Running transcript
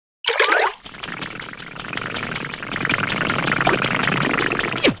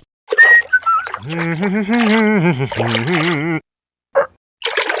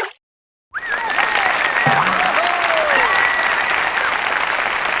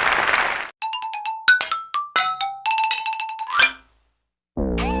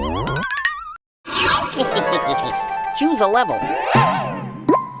Choose a level.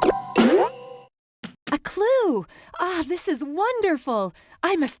 A clue! Ah, this is wonderful!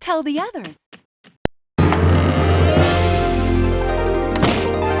 I must tell the others.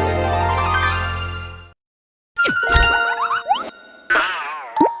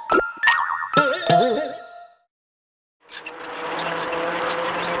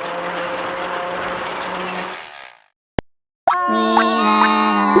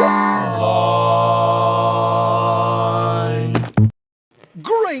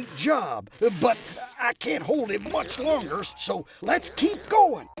 Great job, but I can't hold him much longer, so let's keep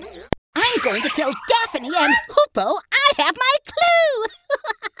going. I'm going to tell Daphne and Hoopo I have my clue!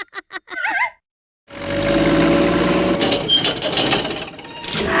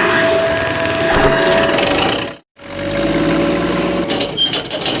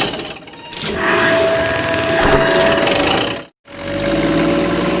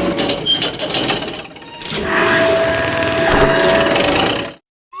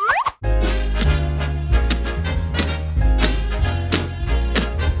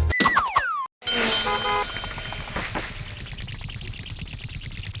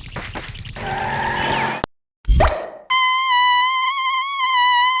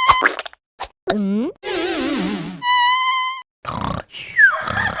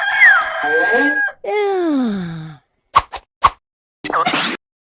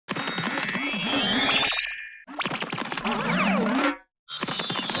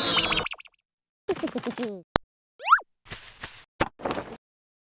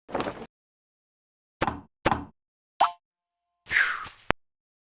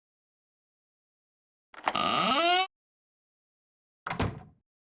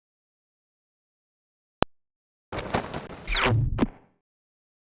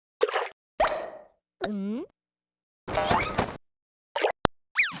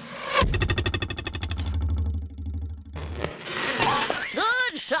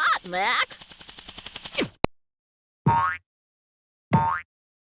 Good shot, Mac.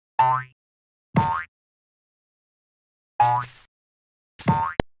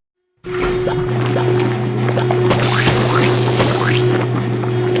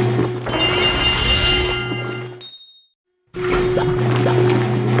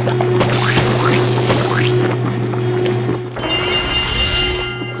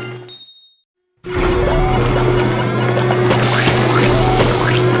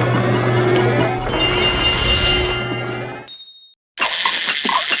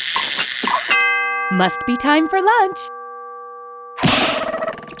 Must be time for lunch.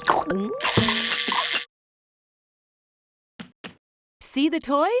 See the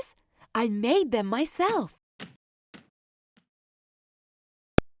toys? I made them myself.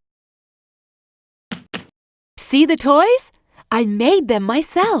 See the toys? I made them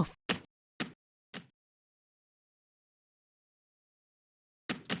myself.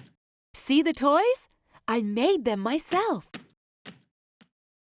 See the toys? I made them myself.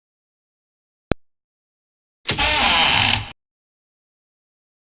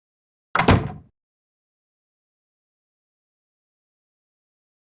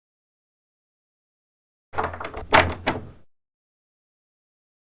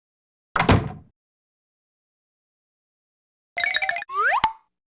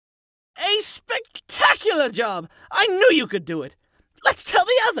 A spectacular job! I knew you could do it. Let's tell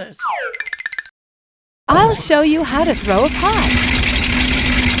the others. I'll show you how to throw a pot.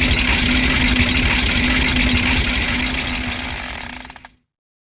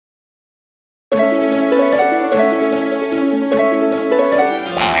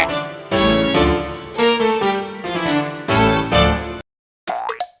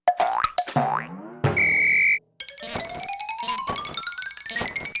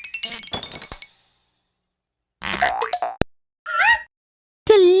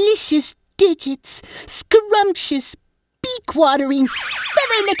 Delicious digits, scrumptious, beak-watering,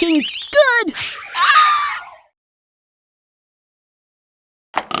 feather-licking, good!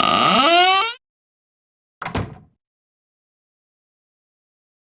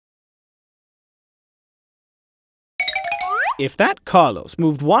 If that Carlos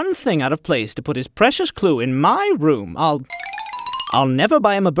moved one thing out of place to put his precious clue in my room, I'll never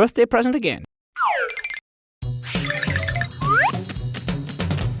buy him a birthday present again.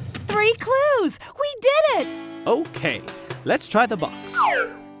 3 clues! We did it! Okay, let's try the box.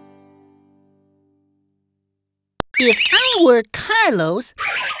 If I were Carlos,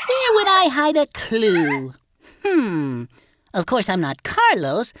 where would I hide a clue? Of course, I'm not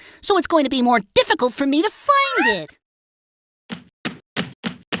Carlos, so it's going to be more difficult for me to find it.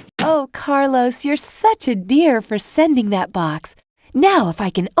 Oh, Carlos, you're such a dear for sending that box. Now, if I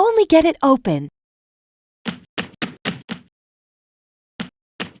can only get it open.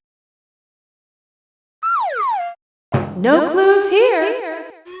 No clues here.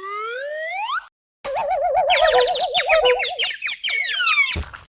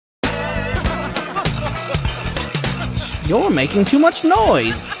 You're making too much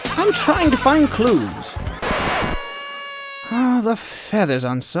noise. I'm trying to find clues. Ah, the feathers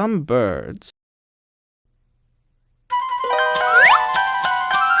on some birds.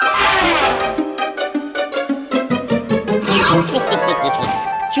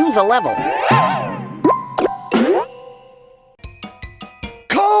 Choose a level.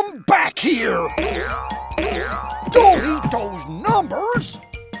 Come back here! Don't eat those numbers!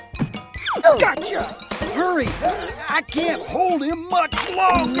 Gotcha! Hurry! I can't hold him much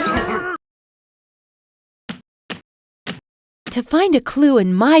longer! To find a clue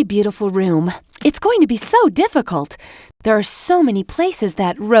in my beautiful room, it's going to be so difficult. There are so many places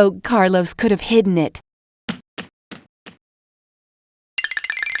that rogue Carlos could have hidden it.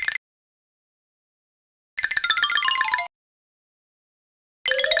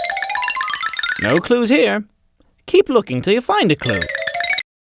 No clues here. Keep looking till you find a clue.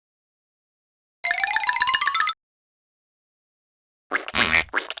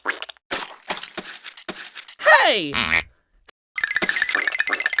 Hey!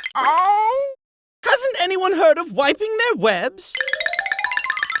 Oh! Hasn't anyone heard of wiping their webs?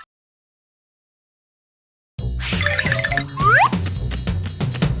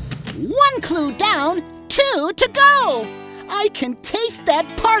 One clue down, 2 to go. I can taste that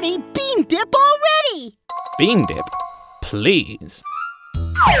party bean dip already. Bean dip? Please.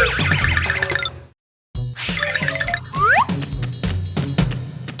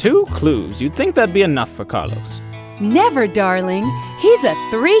 Two clues. You'd think that'd be enough for Carlos. Never, darling. He's a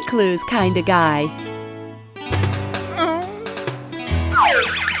 3 clues kind of guy.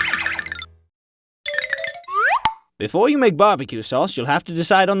 Before you make barbecue sauce, you'll have to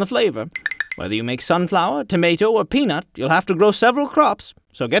decide on the flavor. Whether you make sunflower, tomato, or peanut, you'll have to grow several crops.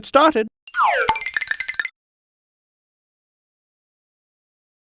 So get started.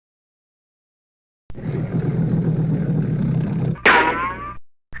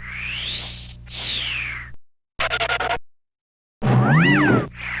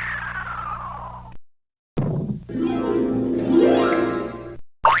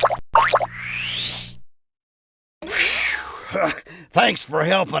 Thanks for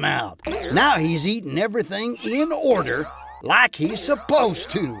helping out. Now he's eating everything in order, like he's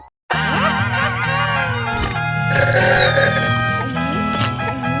supposed to.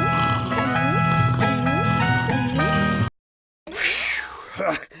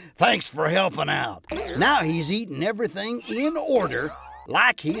 Thanks for helping out. Now he's eating everything in order,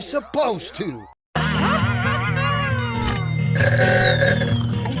 like he's supposed to.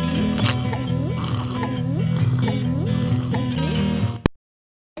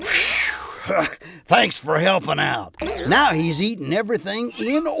 Thanks for helping out. Now he's eating everything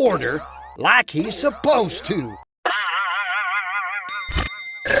in order, like he's supposed to.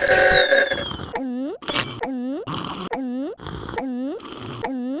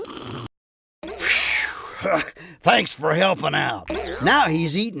 Thanks for helping out. Now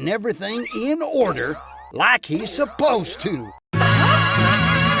he's eating everything in order, like he's supposed to.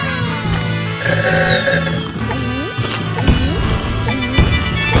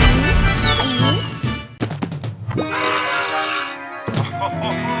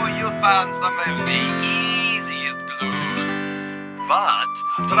 You found some of the easiest clues. But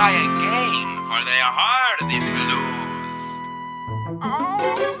try again for the hardest clues.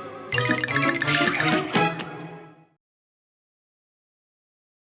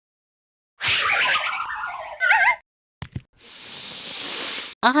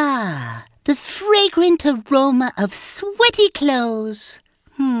 Ah, the fragrant aroma of sweaty clothes.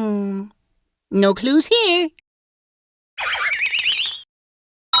 No clues here.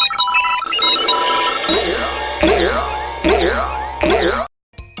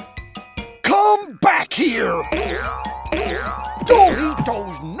 Come back here! Don't eat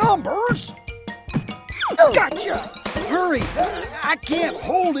those numbers! Gotcha! Hurry! I can't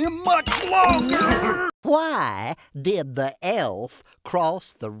hold him much longer! Why did the elf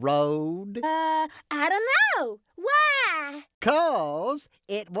cross the road? I don't know. Why? 'Cause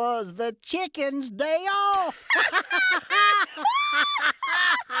it was the chicken's day off.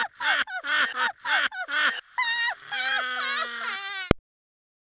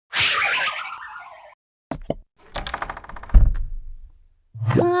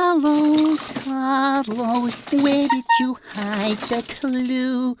 Carlos, where did you hide the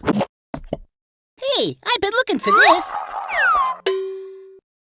clue? Hey, I've been looking for this.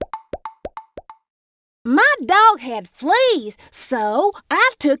 My dog had fleas, so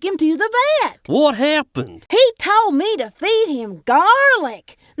I took him to the vet. What happened? He told me to feed him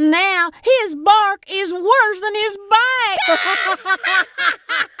garlic. Now his bark is worse than his bite.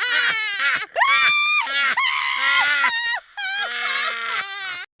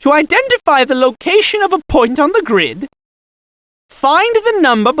 To identify the location of a point on the grid, find the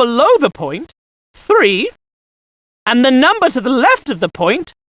number below the point, 3, and the number to the left of the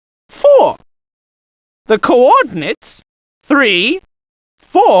point, 4. The coordinates, 3,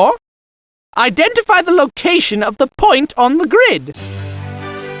 4, identify the location of the point on the grid.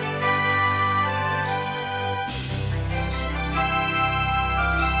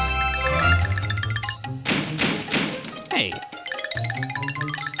 Hey,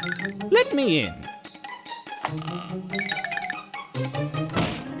 let me in.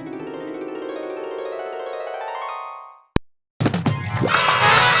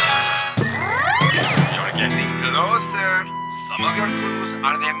 Closer. Some of your clues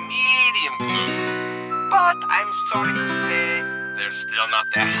are the medium clues, but I'm sorry to say they're still not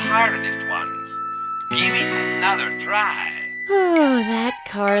the hardest ones. Give it another try. Oh, that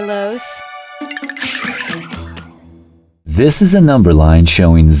Carlos. This is a number line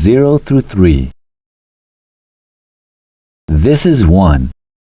showing 0 through 3. This is 1.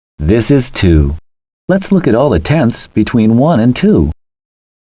 This is 2. Let's look at all the tenths between 1 and 2.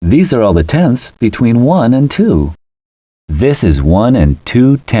 These are all the tenths between 1 and 2. This is 1 and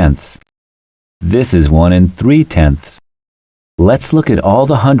 2 tenths. This is 1 and 3 tenths. Let's look at all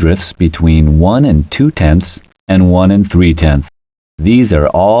the hundredths between 1 and 2 tenths and 1 and 3 tenths. These are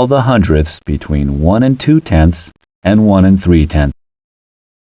all the hundredths between 1 and 2 tenths and 1 and 3 tenths.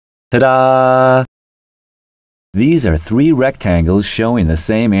 Ta-da! These are 3 rectangles showing the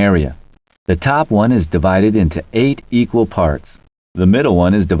same area. The top one is divided into 8 equal parts. The middle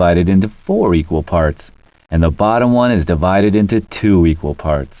one is divided into 4 equal parts, and the bottom one is divided into 2 equal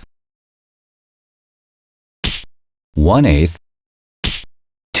parts. 1/8,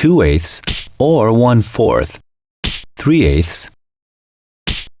 2/8, or 1/4, 3/8,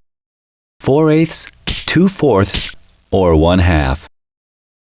 4/8, 2/4, or 1/2,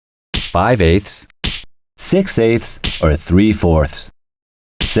 5/8, 6/8, or 3/4,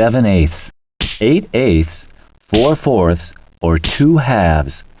 7/8, 8/8, 4/4, or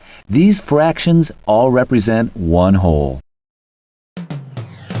 2/2. These fractions all represent one whole.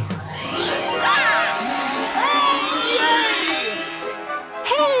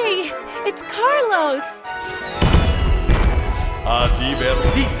 Hey, it's Carlos. A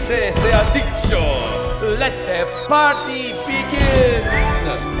divertirse se ha dicho. Let the party begin.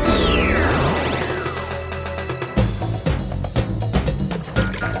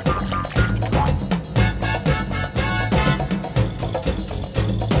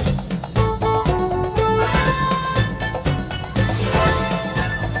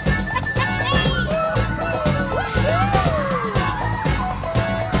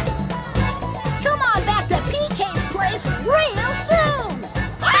 Come on back to PK's place real soon!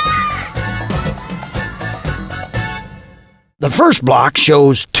 The first block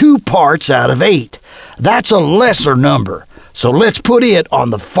shows 2 parts out of 8. That's a lesser number, so let's put it on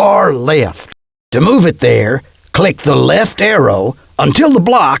the far left. To move it there, click the left arrow until the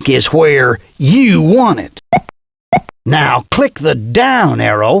block is where you want it. Now click the down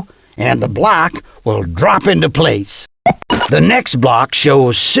arrow and the block will drop into place. The next block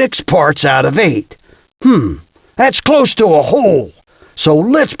shows 6 parts out of 8. That's close to a whole, so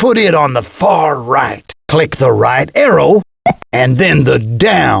let's put it on the far right. Click the right arrow and then the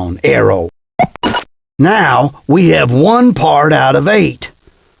down arrow. Now we have 1 part out of 8.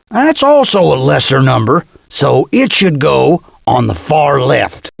 That's also a lesser number, so it should go on the far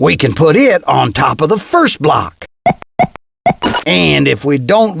left. We can put it on top of the first block. And if we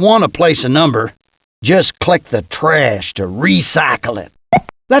don't want to place a number, just click the trash to recycle it.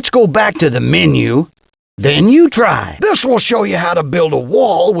 Let's go back to the menu. Then you try. This will show you how to build a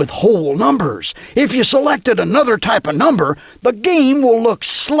wall with whole numbers. If you selected another type of number, the game will look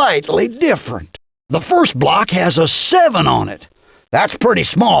slightly different. The first block has a 7 on it. That's pretty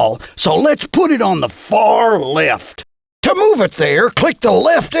small, so let's put it on the far left. To move it there, click the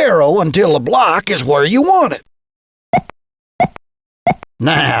left arrow until the block is where you want it.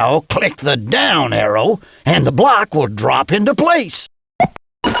 Now, click the down arrow, and the block will drop into place.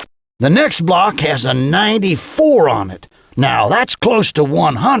 The next block has a 94 on it. Now, that's close to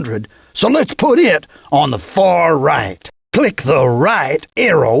 100, so let's put it on the far right. Click the right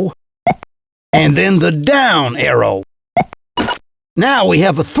arrow, and then the down arrow. Now we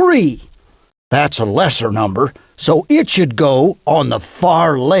have a 3. That's a lesser number, so it should go on the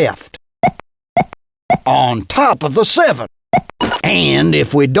far left, on top of the 7. And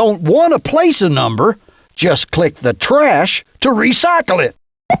if we don't want to place a number, just click the trash to recycle it.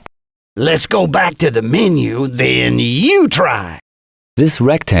 Let's go back to the menu, then you try. This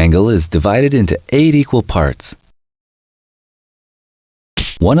rectangle is divided into 8 equal parts.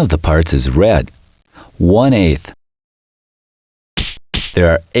 One of the parts is red, 1/8. There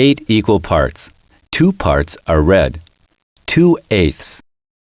are 8 equal parts. 2 parts are red, 2/8.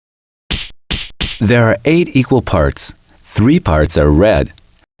 There are 8 equal parts. 3 parts are red,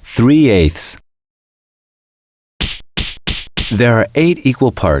 3/8. There are 8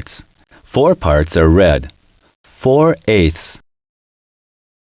 equal parts. 4 parts are red, 4/8.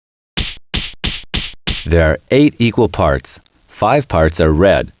 There are 8 equal parts. 5 parts are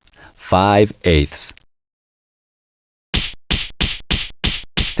red, 5/8.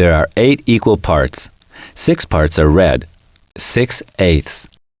 There are 8 equal parts. 6 parts are red, 6/8.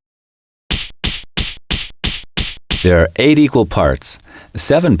 There are 8 equal parts.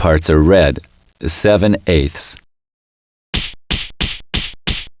 7 parts are red, 7/8.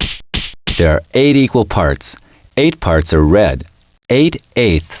 There are 8 equal parts. 8 parts are red,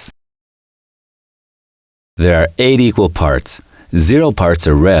 8/8. There are 8 equal parts. 0 parts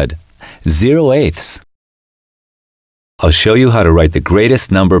are red, 0/8. I'll show you how to write the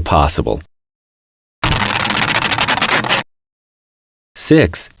greatest number possible.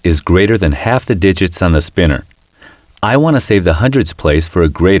 6 is greater than half the digits on the spinner. I want to save the hundreds place for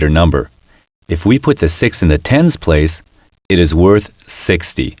a greater number. If we put the 6 in the tens place, it is worth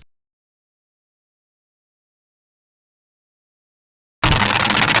 60.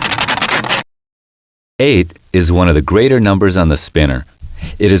 Eight is one of the greater numbers on the spinner.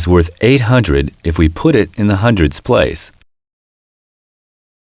 It is worth 800 if we put it in the hundreds place.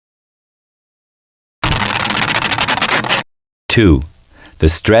 Two. The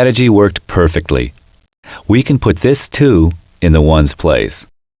strategy worked perfectly. We can put this 2 in the ones place.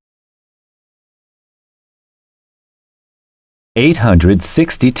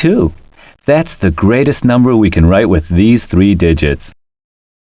 862. That's the greatest number we can write with these 3 digits.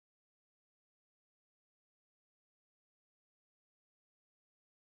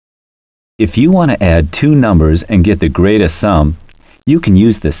 If you want to add 2 numbers and get the greatest sum, you can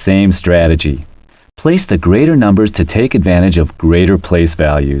use the same strategy. Place the greater numbers to take advantage of greater place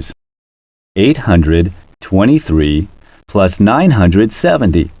values. 823 plus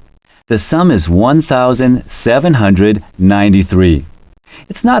 970. The sum is 1,793.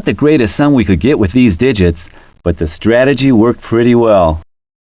 It's not the greatest sum we could get with these digits, but the strategy worked pretty well.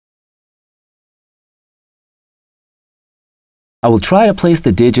 I will try to place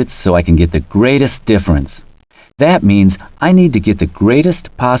the digits so I can get the greatest difference. That means I need to get the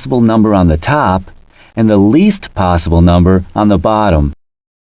greatest possible number on the top and the least possible number on the bottom.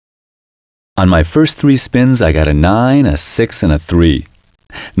 On my first 3 spins, I got a 9, a 6, and a 3.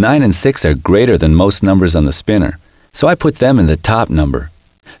 9 and 6 are greater than most numbers on the spinner, so I put them in the top number.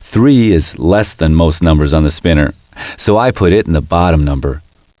 3 is less than most numbers on the spinner, so I put it in the bottom number.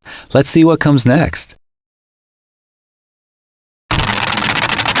 Let's see what comes next.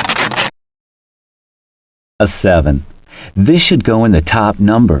 A 7. This should go in the top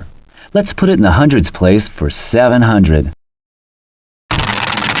number. Let's put it in the hundreds place for 700.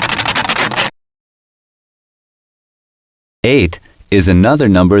 Eight is another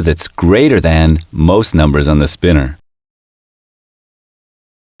number that's greater than most numbers on the spinner.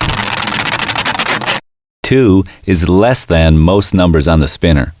 2 is less than most numbers on the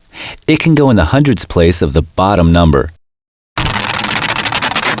spinner. It can go in the hundreds place of the bottom number.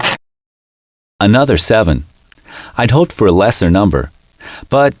 Another 7. I'd hoped for a lesser number,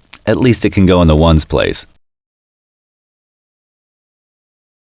 but at least it can go in the ones place.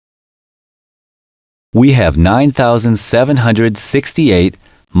 We have 9,768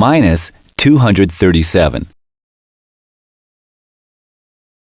 minus 237.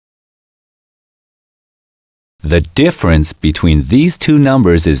 The difference between these 2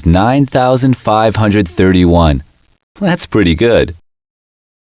 numbers is 9,531. That's pretty good.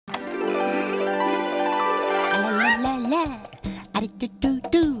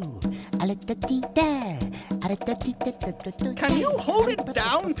 Can you hold it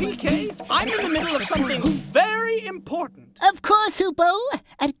down, PK? I'm in the middle of something very important. Of course, Hoopo.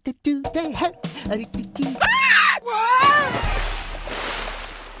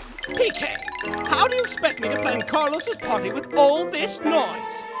 PK, how do you expect me to plan Carlos's party with all this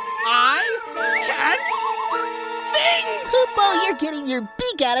noise? I can't think! Hoopo, you're getting your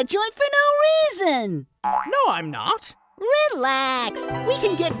beak gotta join for no reason. No, I'm not. Relax. We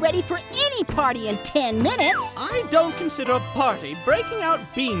can get ready for any party in 10 minutes. I don't consider a party breaking out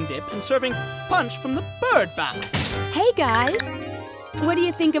bean dip and serving punch from the bird bath. Hey, guys. What do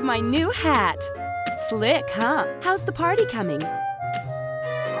you think of my new hat? Slick, huh? How's the party coming?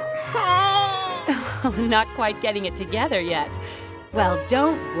 Oh, not quite getting it together yet. Well,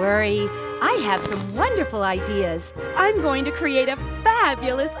 don't worry. I have some wonderful ideas. I'm going to create a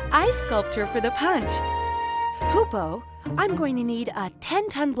fabulous ice sculpture for the punch. Hoopo, I'm going to need a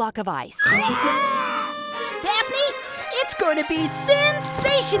 10-ton block of ice. Daphne, it's going to be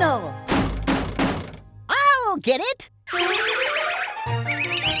sensational. I'll get it.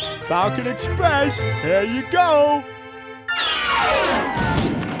 Falcon Express, here you go.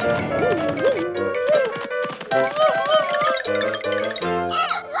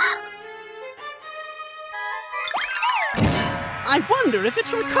 I wonder if it's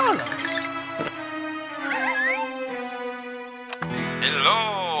from Carlos.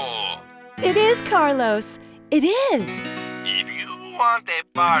 Hello! It is, Carlos. It is. If you want a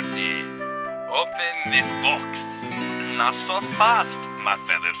party, open this box. Not so fast, my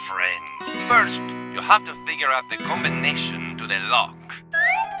feathered friends. First, you have to figure out the combination to the lock.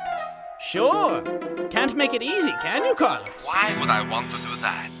 Sure. Can't make it easy, can you, Carlos? Why would I want to do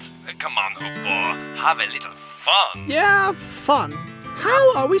that? Come on, Hoopo, have a little fun. Yeah, fun.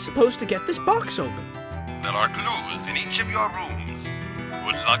 How are we supposed to get this box open? There are clues in each of your rooms.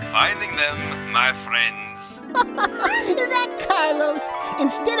 Good luck finding them, my friends. That Carlos.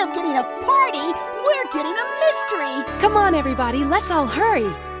 Instead of getting a party, we're getting a mystery. Come on, everybody. Let's all hurry.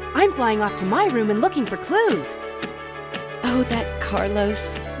 I'm flying off to my room and looking for clues. Oh, that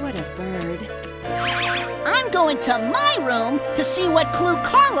Carlos. What a bird. I'm going to my room to see what clue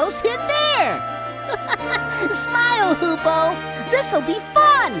Carlos hid there. Smile, Hoopo. This'll be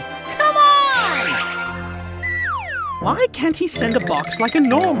fun. Come on! Why can't he send a box like a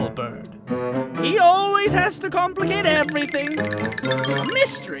normal bird? He always has to complicate everything. A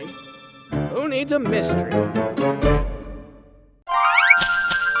mystery? Who needs a mystery?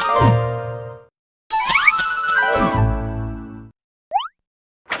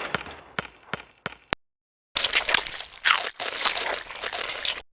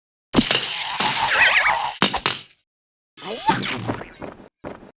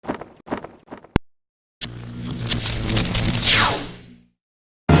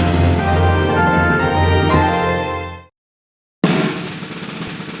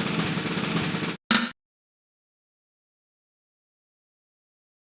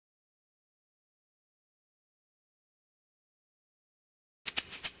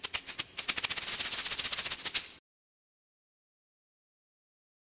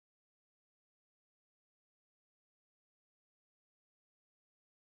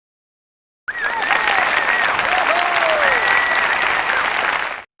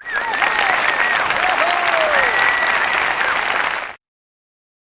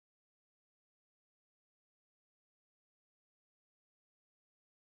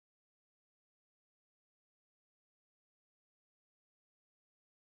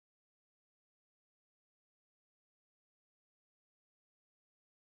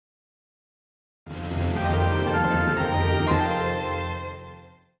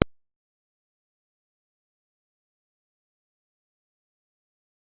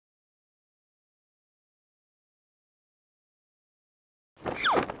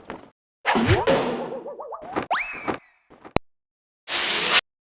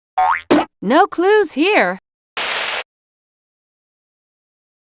 No clues here.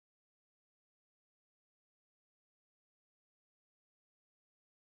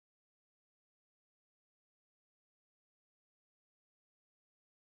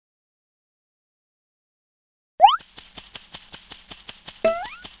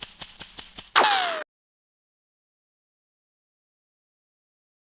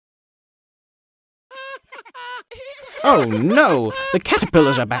 Oh no, the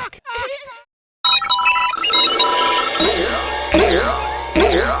caterpillars are back.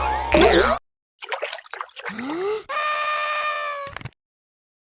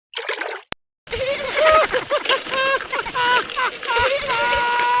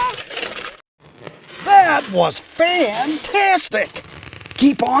 That was fantastic!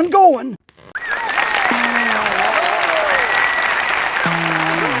 Keep on going!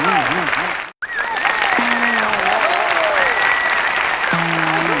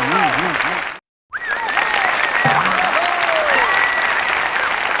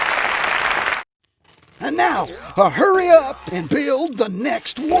 And now, hurry up and build the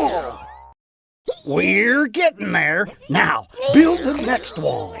next wall! We're getting there. Now, build the next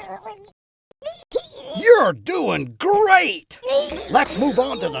wall. You're doing great! Let's move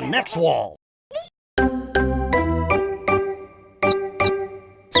on to the next wall.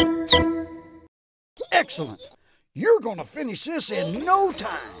 Excellent. You're gonna finish this in no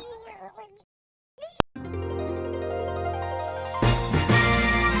time.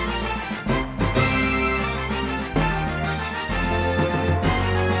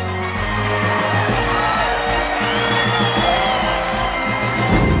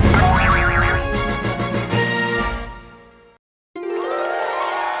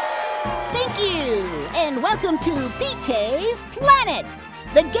 Welcome to PK's Planet,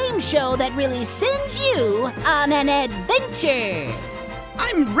 the game show that really sends you on an adventure.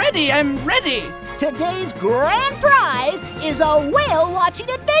 I'm ready, I'm ready. Today's grand prize is a whale-watching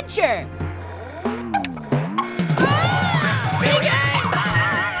adventure. PK!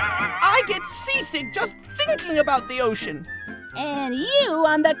 I get seasick just thinking about the ocean. And you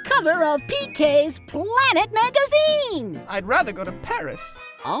on the cover of PK's Planet magazine. I'd rather go to Paris.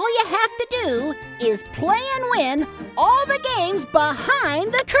 All you have to do is play and win all the games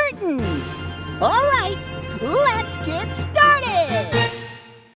behind the curtains. All right, let's get started.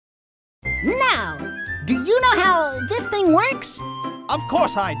 Now, do you know how this thing works? Of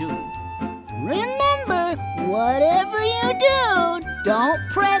course I do. Remember, whatever you do, don't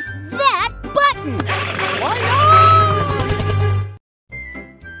press that button. Why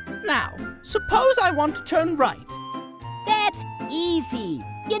not? Now, suppose I want to turn right. That's easy.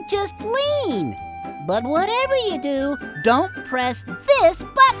 You just lean. But whatever you do, don't press this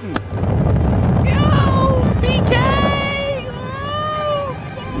button. Go, PK!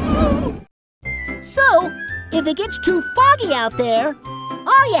 Go! So, if it gets too foggy out there,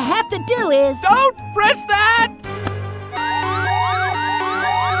 all you have to do is... Don't press that!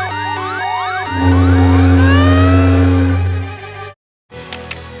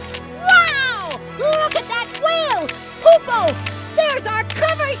 Wow! Look at that whale! Hoopo! There's our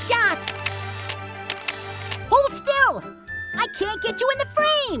cover shot! Hold still! I can't get you in the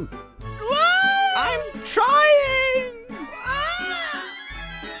frame! I'm trying!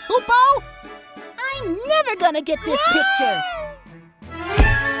 Hoopo! I'm never gonna get this picture!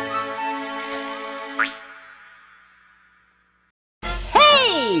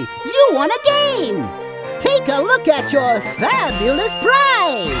 Hey! You won a game! Take a look at your fabulous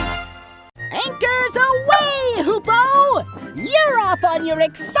prize! Anchors away, Hoopo! You're off on your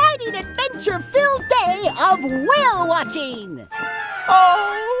exciting adventure-filled day of whale watching!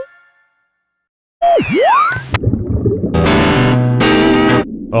 Oh!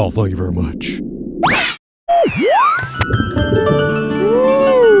 Oh, thank you very much.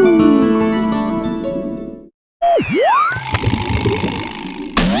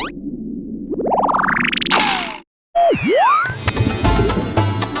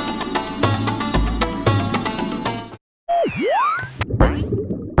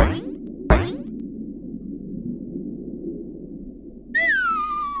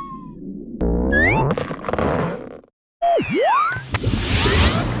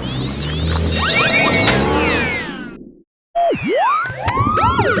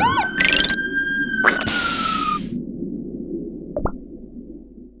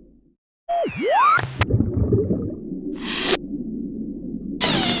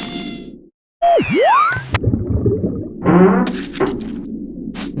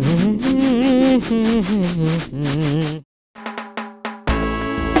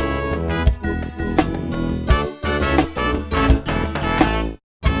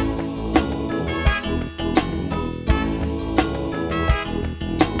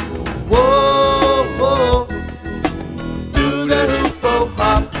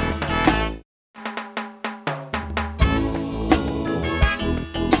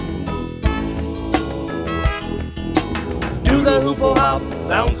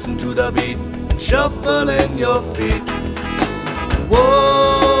 Bouncing to the beat, shuffling your feet.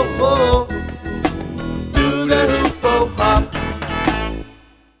 Whoa, whoa, do the hoopo hop.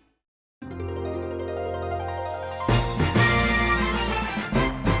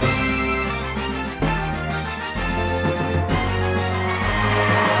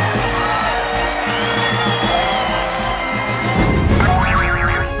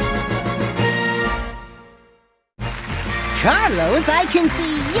 Carlos, I can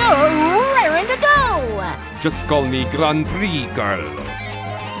see you're raring to go! Just call me Grand Prix Carlos.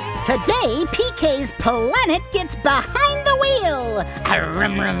 Today, PK's Planet gets behind the wheel!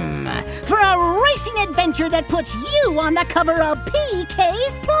 For a racing adventure that puts you on the cover of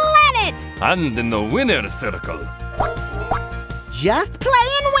PK's Planet! And in the winner's circle. Just play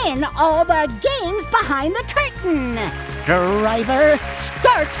and win all the games behind the curtain. Driver,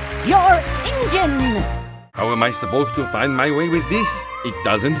 start your engine. How am I supposed to find my way with this? It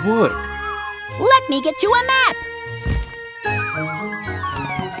doesn't work. Let me get you a map.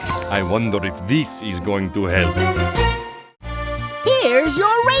 I wonder if this is going to help. Here's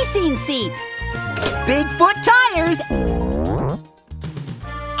your racing seat. Bigfoot tires.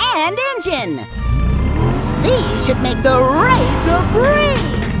 And engine. These should make the race a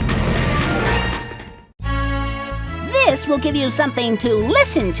breeze. This will give you something to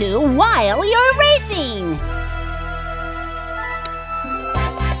listen to while you're racing.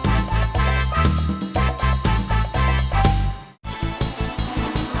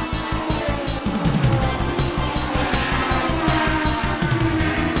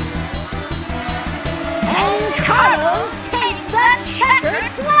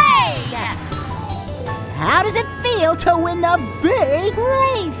 How does it feel to win the big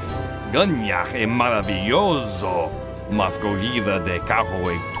race? Ganhar é maravilhoso, mas corrida de carro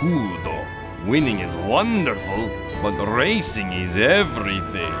é tudo. Winning is wonderful, but racing is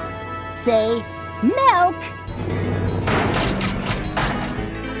everything. Say, milk.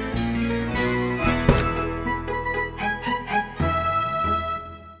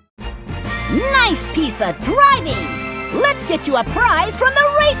 Nice piece of driving. Let's get you a prize from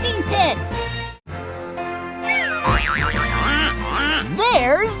the racing pit.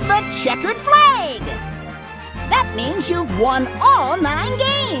 There's the checkered flag! That means you've won all 9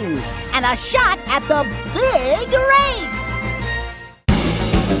 games and a shot at the big race!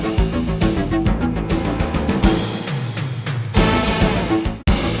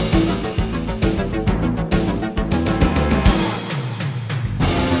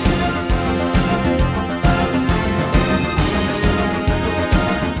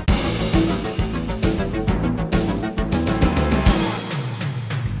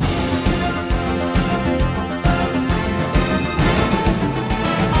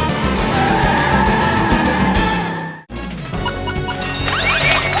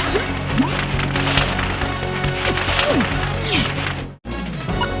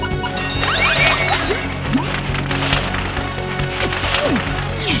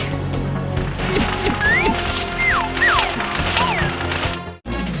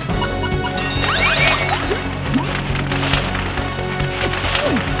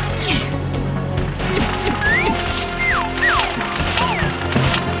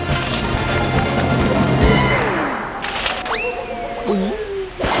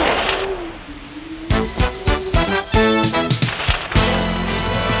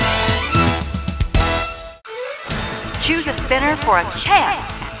 Choose a spinner for a chance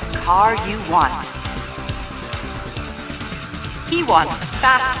at the car you want. He wants the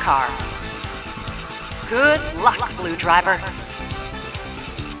fast car. Good luck, blue driver.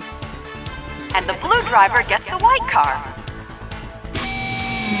 And the blue driver gets the white car.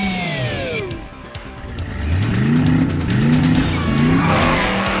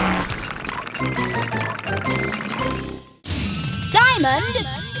 Diamond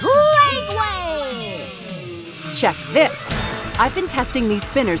Breakaway! Check this. I've been testing these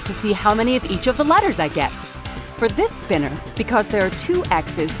spinners to see how many of each of the letters I get. For this spinner, because there are 2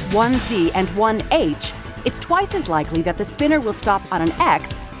 X's, 1 Z, and 1 H, it's twice as likely that the spinner will stop on an X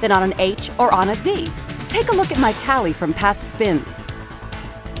than on an H or on a Z. Take a look at my tally from past spins.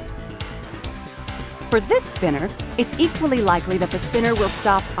 For this spinner, it's equally likely that the spinner will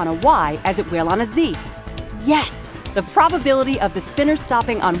stop on a Y as it will on a Z. Yes! The probability of the spinner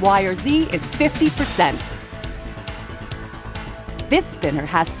stopping on Y or Z is 50%. This spinner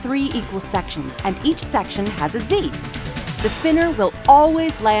has 3 equal sections, and each section has a Z. The spinner will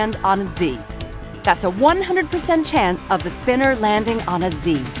always land on a Z. That's a 100% chance of the spinner landing on a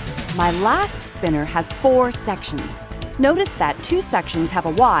Z. My last spinner has 4 sections. Notice that 2 sections have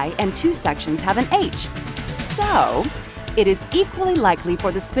a Y and 2 sections have an H. So, it is equally likely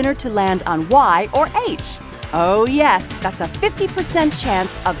for the spinner to land on Y or H. Oh yes, that's a 50%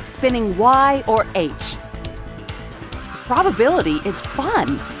 chance of spinning Y or H. Probability is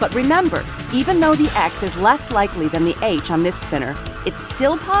fun, but remember, even though the X is less likely than the H on this spinner, it's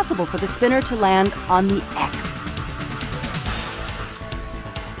still possible for the spinner to land on the X.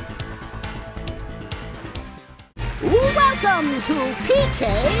 Welcome to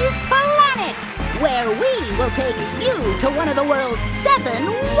PK's Planet, where we will take you to one of the world's 7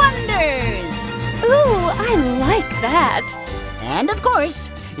 wonders. Ooh, I like that. And of course,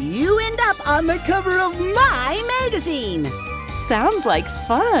 you end up on the cover of my magazine. Sounds like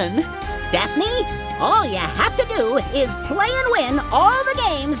fun. Daphne, all you have to do is play and win all the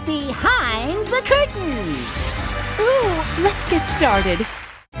games behind the curtains. Ooh, let's get started.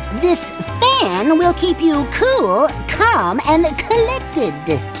 This fan will keep you cool, calm, and collected.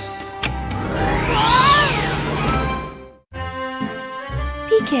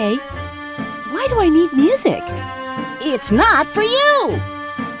 PK, why do I need music? It's not for you.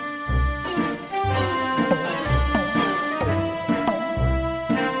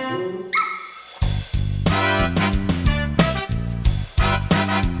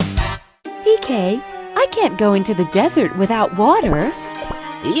 PK, I can't go into the desert without water.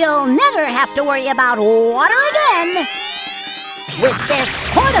 You'll never have to worry about water again with this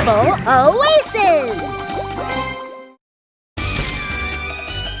portable oasis.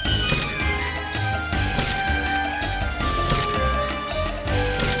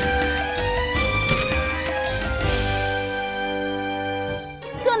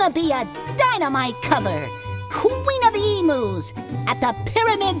 Gonna be a dynamite cover. Queen of the Emus at the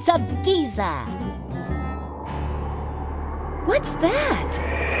Pyramids of Giza. What's that?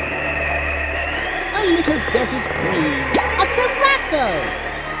 A little desert breeze. A sirocco.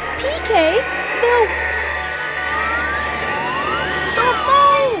 PK, Don't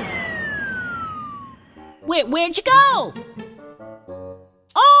move! Where'd you go?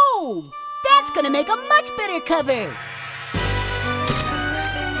 Oh, that's gonna make a much better cover.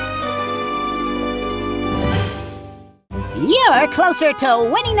 You're closer to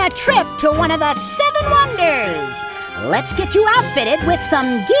winning a trip to one of the 7 wonders. Let's get you outfitted with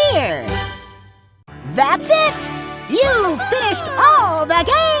some gear. That's it! You finished all the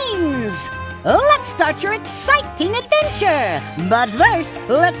games! Let's start your exciting adventure! But first,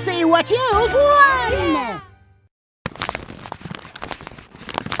 let's see what you've won!